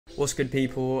What's good,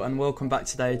 people, and welcome back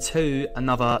today to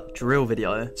another drill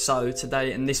video. So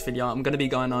today in this video I'm going to be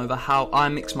going over how I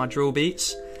mix my drill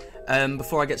beats.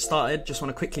 Before I get started, just want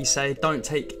to quickly say, don't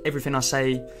take everything I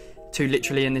say too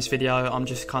literally in this video. I'm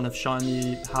just kind of showing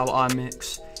you how I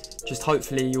mix. Just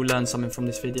hopefully you'll learn something from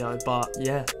this video, but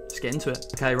yeah, let's get into it.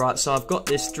 Okay, right, so I've got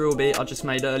this drill beat I just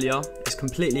made earlier. It's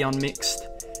completely unmixed.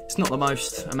 It's not the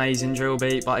most amazing drill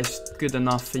beat, but it's good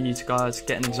enough for you to guys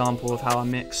get an example of how I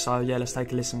mix. So yeah, let's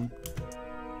take a listen.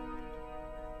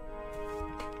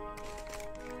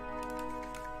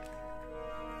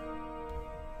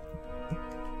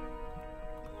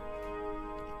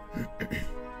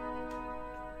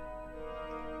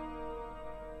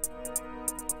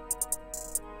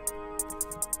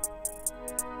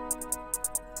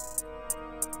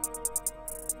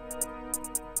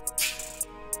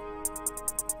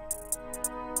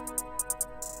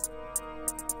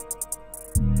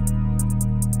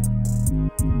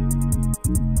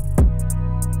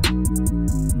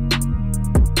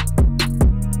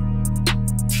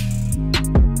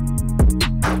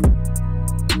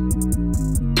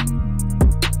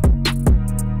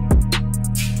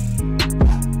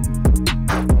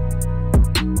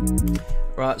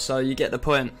 Right, so you get the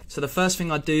point. So the first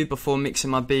thing I do before mixing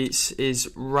my beats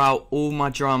is route all my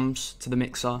drums to the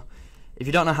mixer. If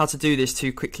you don't know how to do this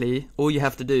too quickly, all you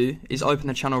have to do is open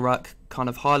the channel rack, kind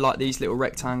of highlight these little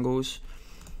rectangles,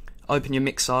 open your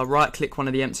mixer, right click one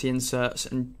of the empty inserts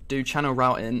and do channel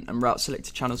routing and route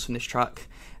selected channels from this track,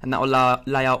 and that will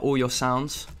lay out all your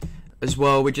sounds. As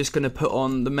well, we're just going to put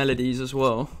on the melodies as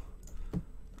well.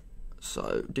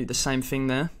 So do the same thing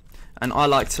there. And I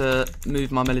like to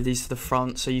move my melodies to the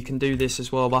front, so you can do this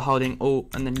as well by holding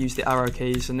Alt and then use the arrow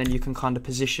keys, and then you can kind of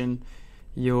position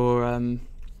your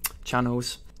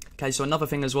channels. Okay, so another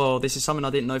thing as well, this is something I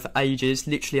didn't know for ages.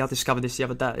 Literally, I discovered this the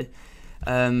other day.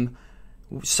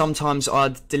 Sometimes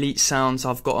I'd delete sounds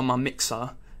I've got on my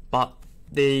mixer, but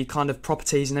the kind of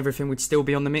properties and everything would still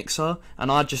be on the mixer, and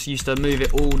I just used to move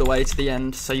it all the way to the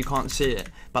end so you can't see it,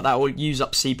 but that will use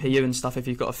up CPU and stuff if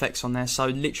you've got effects on there. So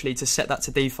literally, to set that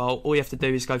to default, all you have to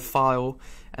do is go File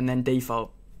and then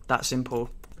Default. That simple.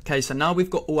 Okay, so now we've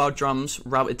got all our drums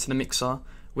routed to the mixer,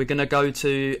 we're going to go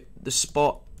to the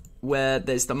spot where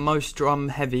there's the most drum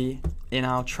heavy in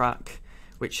our track,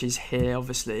 which is here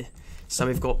obviously. So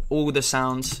we've got all the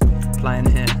sounds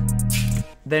playing here.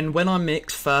 Then when I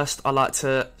mix first, I like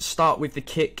to start with the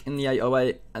kick in the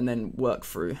 808 and then work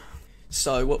through.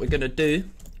 So what we're going to do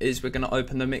is we're going to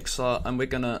open the mixer and we're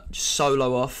going to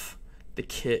solo off the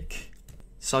kick.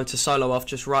 So to solo off,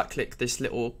 just right click this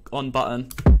little on button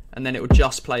and then it will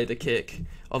just play the kick.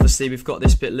 Obviously we've got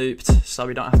this bit looped so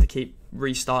we don't have to keep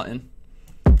restarting.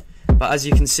 But as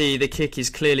you can see, the kick is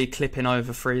clearly clipping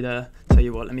over 3 there. Tell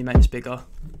you what, let me make this bigger.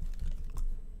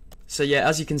 So yeah,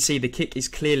 as you can see, the kick is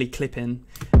clearly clipping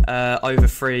over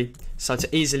 3. So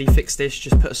to easily fix this,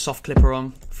 just put a soft clipper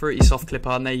on, fruity soft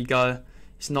clipper, and there you go.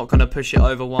 It's not going to push it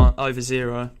over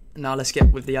 0. Now let's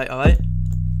get with the 808.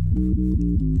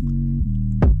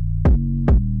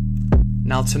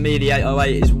 Now to me, the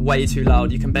 808 is way too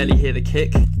loud. You can barely hear the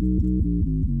kick.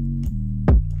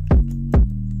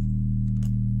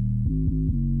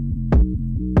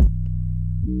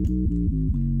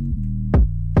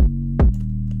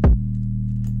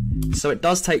 So it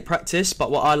does take practice, but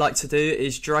what I like to do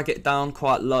is drag it down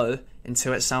quite low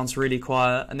until it sounds really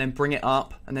quiet, and then bring it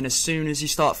up, and then as soon as you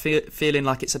start feeling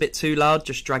like it's a bit too loud,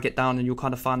 just drag it down and you'll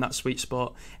kind of find that sweet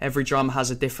spot. Every drum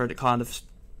has a different kind of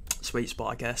sweet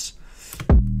spot, I guess.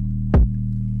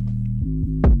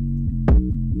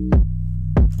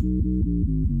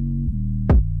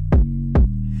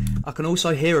 I can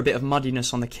also hear a bit of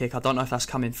muddiness on the kick. I don't know if that's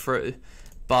coming through,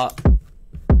 but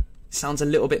sounds a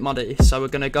little bit muddy, so we're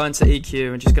going to go into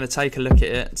EQ and just going to take a look at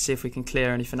it and see if we can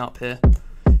clear anything up here.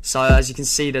 So as you can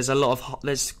see, there's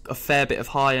a fair bit of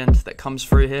high end that comes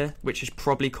through here, which is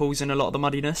probably causing a lot of the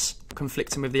muddiness,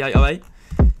 conflicting with the 808.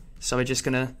 So we're just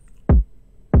going to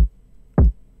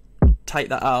take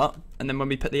that out, and then when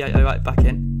we put the 808 back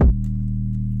in,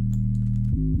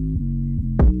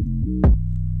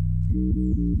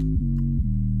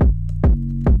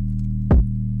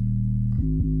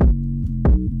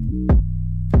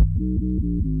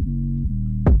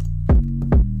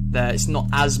 there, it's not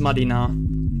as muddy now.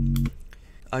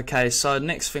 Okay, so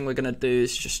next thing we're going to do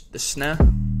is just the snare.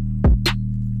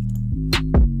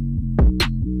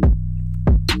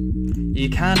 You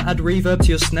can add reverb to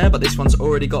your snare, but this one's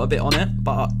already got a bit on it.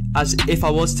 But as if I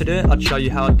was to do it, I'd show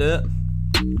you how I'd do it.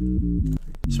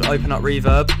 So open up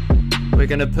reverb. We're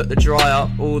going to put the dry up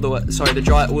all the way, the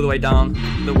dry all the way down,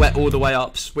 the wet all the way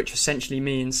up, which essentially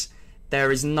means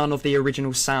there is none of the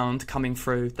original sound coming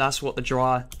through. That's what the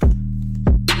dry.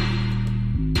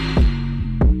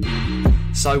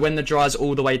 So when the dry's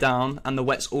all the way down and the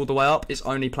wet's all the way up, it's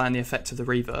only playing the effect of the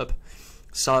reverb.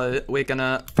 So we're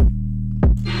gonna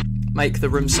make the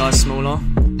room size smaller.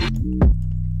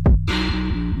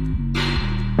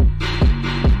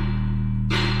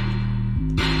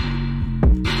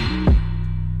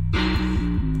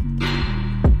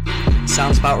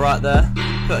 Sounds about right there.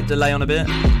 Put a delay on a bit.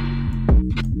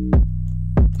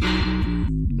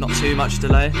 Not too much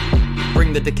delay.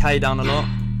 Bring the decay down a lot.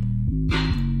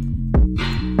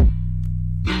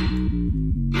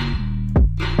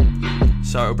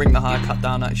 So it'll bring the high cut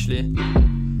down actually.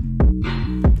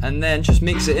 And then just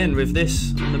mix it in with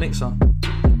this on the mixer.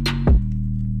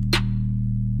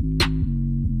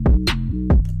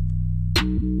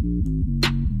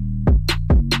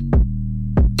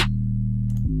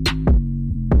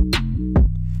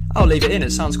 I'll leave it in,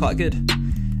 it sounds quite good.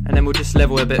 And then we'll just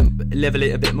level it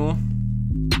a bit more.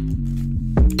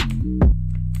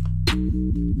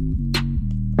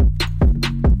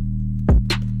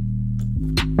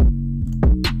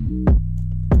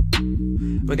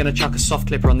 We're going to chuck a soft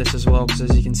clipper on this as well, because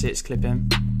as you can see it's clipping.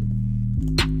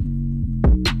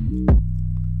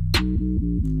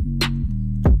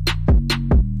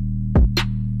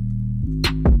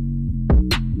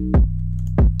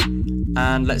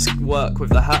 And let's work with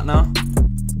the hat now.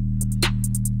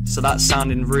 So that's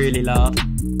sounding really loud.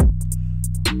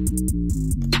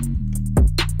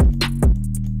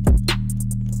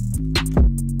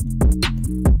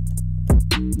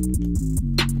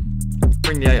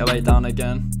 Bring the 808 down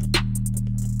again.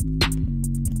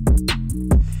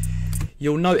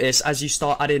 You'll notice as you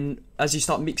start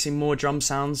mixing more drum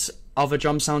sounds, other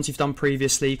drum sounds you've done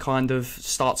previously kind of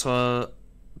start to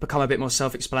become a bit more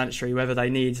self-explanatory, whether they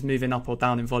need moving up or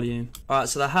down in volume. Alright,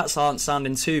 so the hats aren't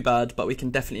sounding too bad, but we can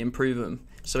definitely improve them.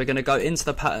 So we're going to go into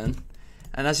the pattern,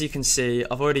 and as you can see,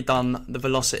 I've already done the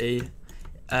velocity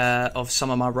of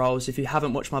some of my rolls. If you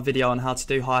haven't watched my video on how to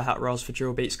do hi-hat rolls for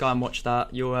drill beats, go and watch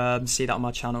that. You'll see that on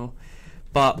my channel.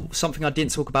 But something I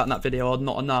didn't talk about in that video, or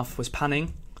not enough, was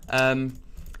panning.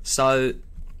 So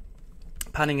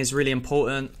panning is really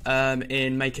important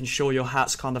in making sure your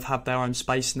hats kind of have their own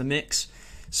space in the mix.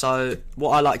 So what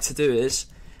I like to do is,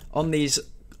 on these,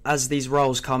 as these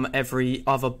rolls come every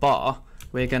other bar,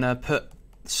 we're going to put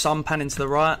some panning to the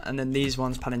right and then these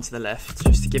ones panning to the left,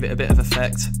 just to give it a bit of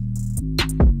effect.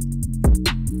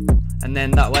 And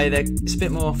then that way it's a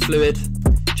bit more fluid,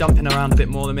 jumping around a bit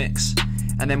more the mix.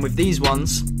 And then with these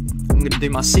ones, I'm going to do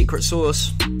my secret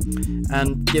sauce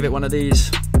and give it one of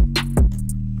these.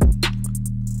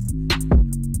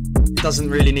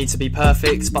 Doesn't really need to be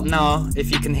perfect, but now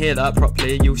if you can hear that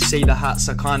properly, you'll see the hats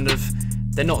are kind of,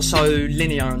 they're not so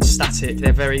linear and static,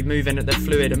 they're very moving, they're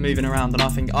fluid and moving around, and I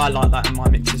think I like that in my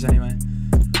mixes anyway.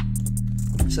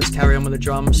 So let's carry on with the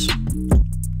drums.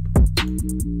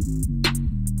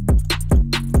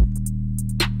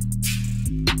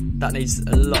 That needs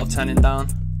a lot of turning down.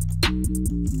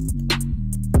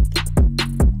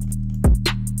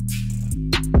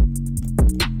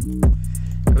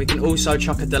 We can also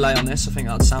chuck a delay on this, I think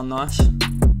that'd sound nice.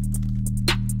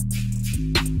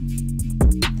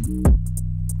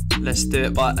 Let's do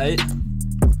it by 8.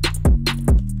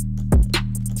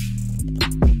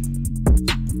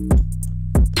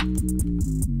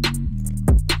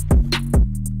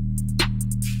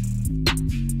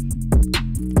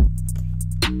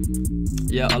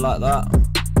 Yeah, I like that.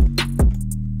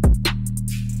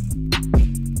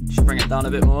 Just bring it down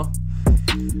a bit more.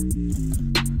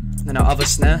 Then our other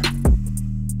snare.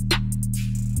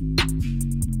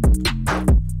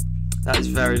 That is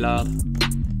very loud.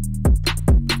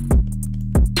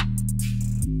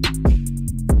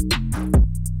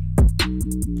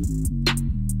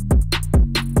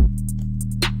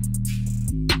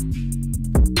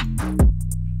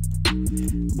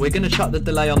 We're going to chuck the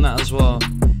delay on that as well.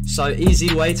 So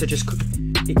easy way to just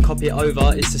copy it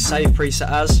over is to save preset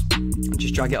as and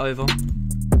just drag it over.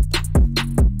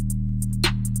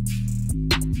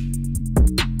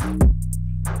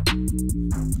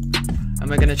 And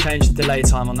we're going to change the delay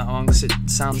time on that one because it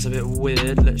sounds a bit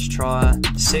weird. Let's try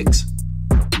 6.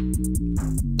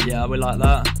 Yeah, we like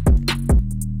that.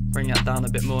 Bring that down a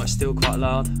bit more, it's still quite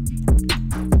loud.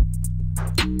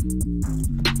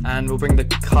 And we'll bring the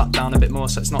cut down a bit more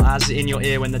so it's not as in your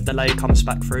ear when the delay comes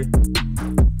back through.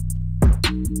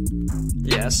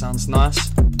 Yeah, sounds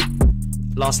nice.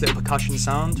 Last little percussion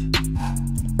sound.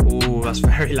 Oh, that's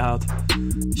very loud.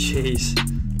 Jeez.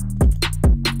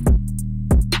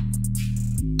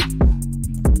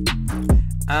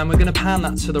 And we're going to pan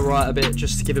that to the right a bit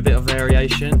just to give a bit of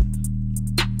variation.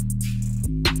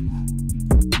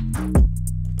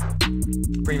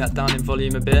 bring that down in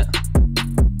volume a bit.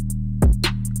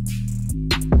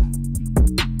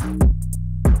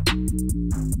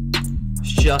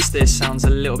 It's just this sounds a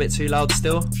little bit too loud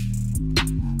still.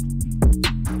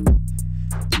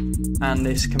 And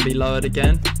this can be lowered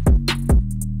again.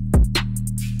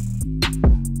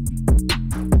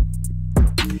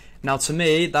 Now to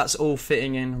me, that's all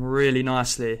fitting in really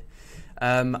nicely.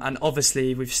 And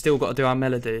obviously we've still got to do our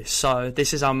melody. So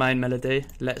this is our main melody.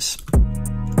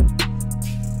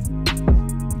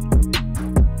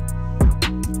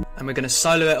 And we're going to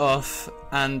solo it off,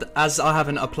 and as I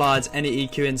haven't applied any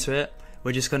EQ into it,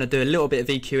 we're just going to do a little bit of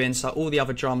EQ in so all the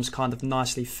other drums kind of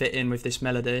nicely fit in with this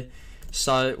melody.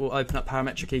 So we'll open up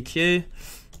parametric EQ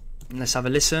and let's have a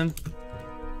listen.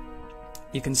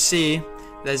 You can see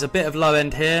there's a bit of low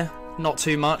end here, not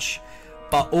too much,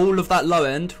 but all of that low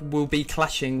end will be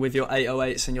clashing with your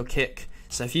 808s and your kick.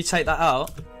 So if you take that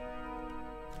out,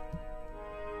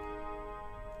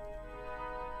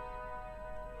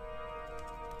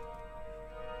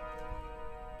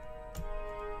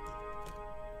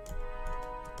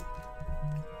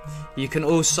 you can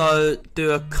also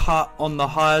do a cut on the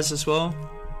highs as well.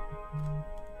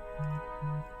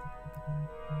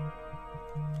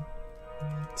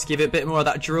 To give it a bit more of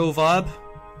that drill vibe.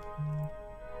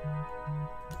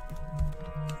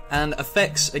 And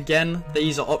effects, again,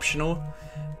 these are optional,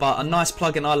 but a nice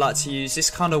plugin I like to use, this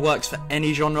kind of works for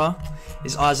any genre,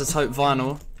 is iZotope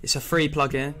Vinyl. It's a free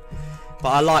plugin, but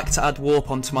I like to add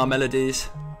warp onto my melodies.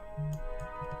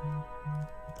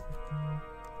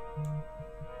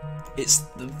 It's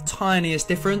the tiniest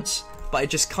difference, but it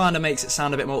just kind of makes it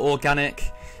sound a bit more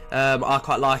organic. I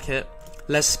quite like it.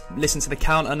 Let's listen to the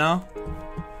counter now.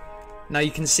 Now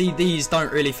you can see these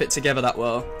don't really fit together that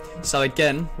well. So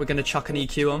again, we're going to chuck an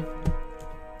EQ on.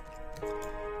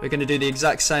 We're going to do the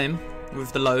exact same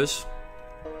with the lows.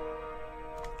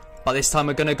 But this time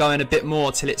we're going to go in a bit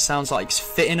more till it sounds like it's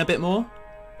fitting a bit more.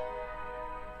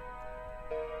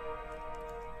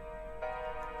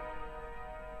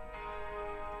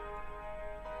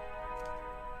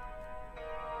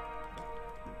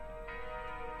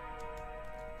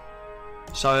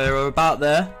 So we're about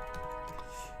there.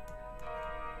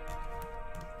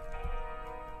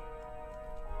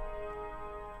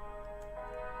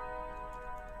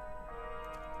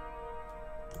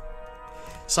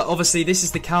 So obviously this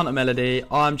is the counter melody.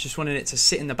 I'm just wanting it to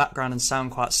sit in the background and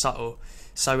sound quite subtle.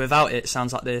 So without it, it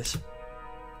sounds like this.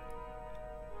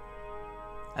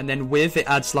 And then with it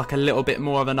adds like a little bit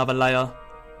more of another layer.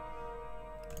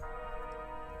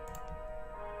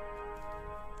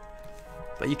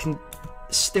 But you can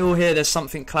still hear there's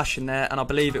something clashing there, and I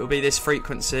believe it will be this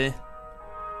frequency.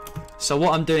 So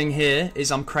what I'm doing here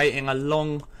is I'm creating a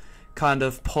long kind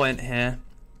of point here,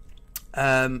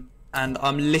 and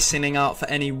I'm listening out for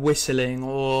any whistling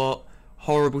or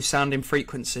horrible sounding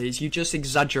frequencies. You just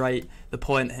exaggerate the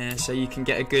point here so you can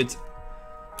get a good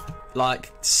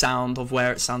like sound of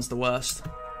where it sounds the worst.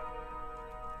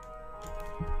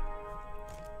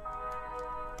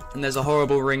 And there's a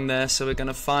horrible ring there, so we're going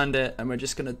to find it and we're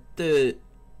just going to do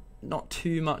not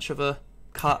too much of a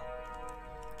cut.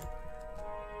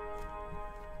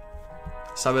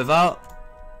 So without.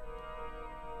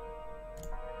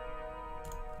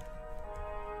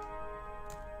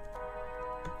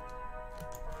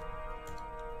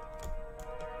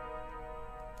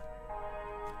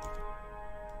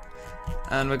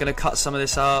 And we're going to cut some of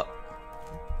this out.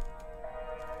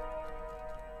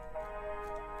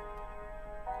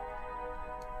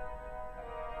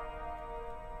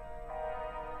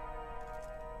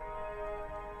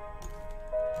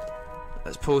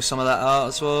 Let's pull some of that out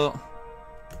as well.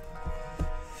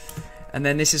 And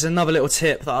then this is another little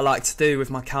tip that I like to do with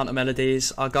my counter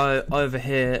melodies. I go over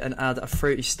here and add a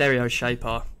fruity stereo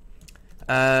shaper.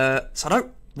 So I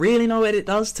don't really know what it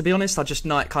does, to be honest. I just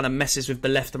know it kind of messes with the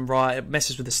left and right. It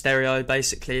messes with the stereo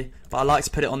basically. But I like to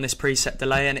put it on this preset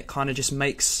delay, and it kind of just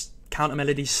makes counter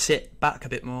melodies sit back a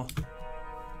bit more.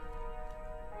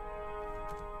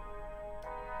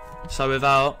 So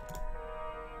without.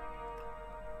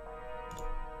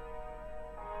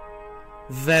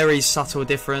 Very subtle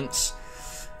difference,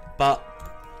 but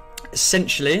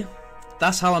essentially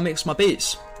that's how I mix my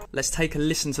beats. Let's take a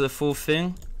listen to the full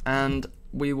thing and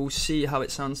we will see how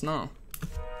it sounds now.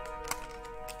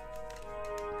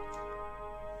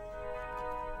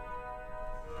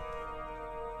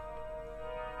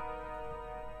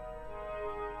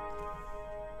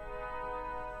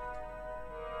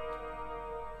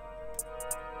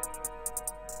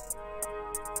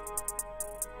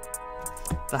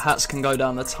 The hats can go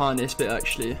down the tiniest bit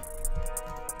actually.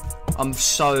 I'm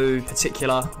so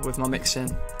particular with my mixing.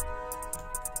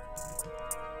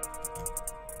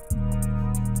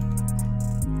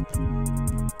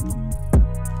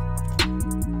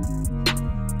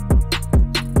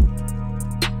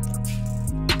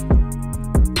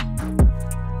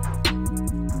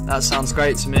 That sounds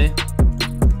great to me.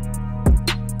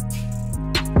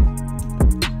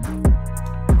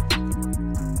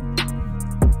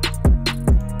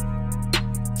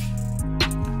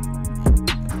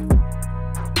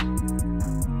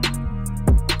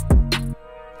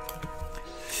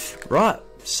 Right,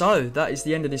 so that is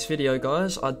the end of this video,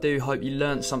 guys. I do hope you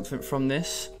learned something from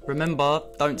this. Remember,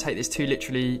 don't take this too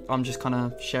literally. I'm just kind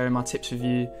of sharing my tips with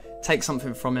you. Take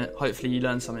something from it. Hopefully you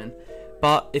learn something.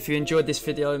 But if you enjoyed this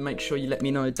video, make sure you let me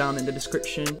know down in the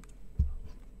description.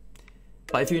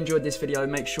 But if you enjoyed this video,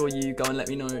 make sure you go and let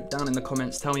me know down in the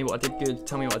comments. Tell me what I did good,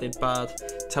 tell me what I did bad,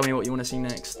 tell me what you want to see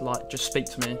next. Like, just speak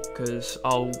to me, because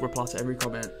I'll reply to every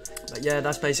comment. But yeah,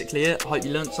 that's basically it. I hope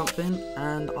you learned something,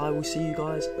 and I will see you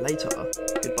guys later.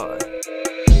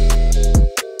 Goodbye.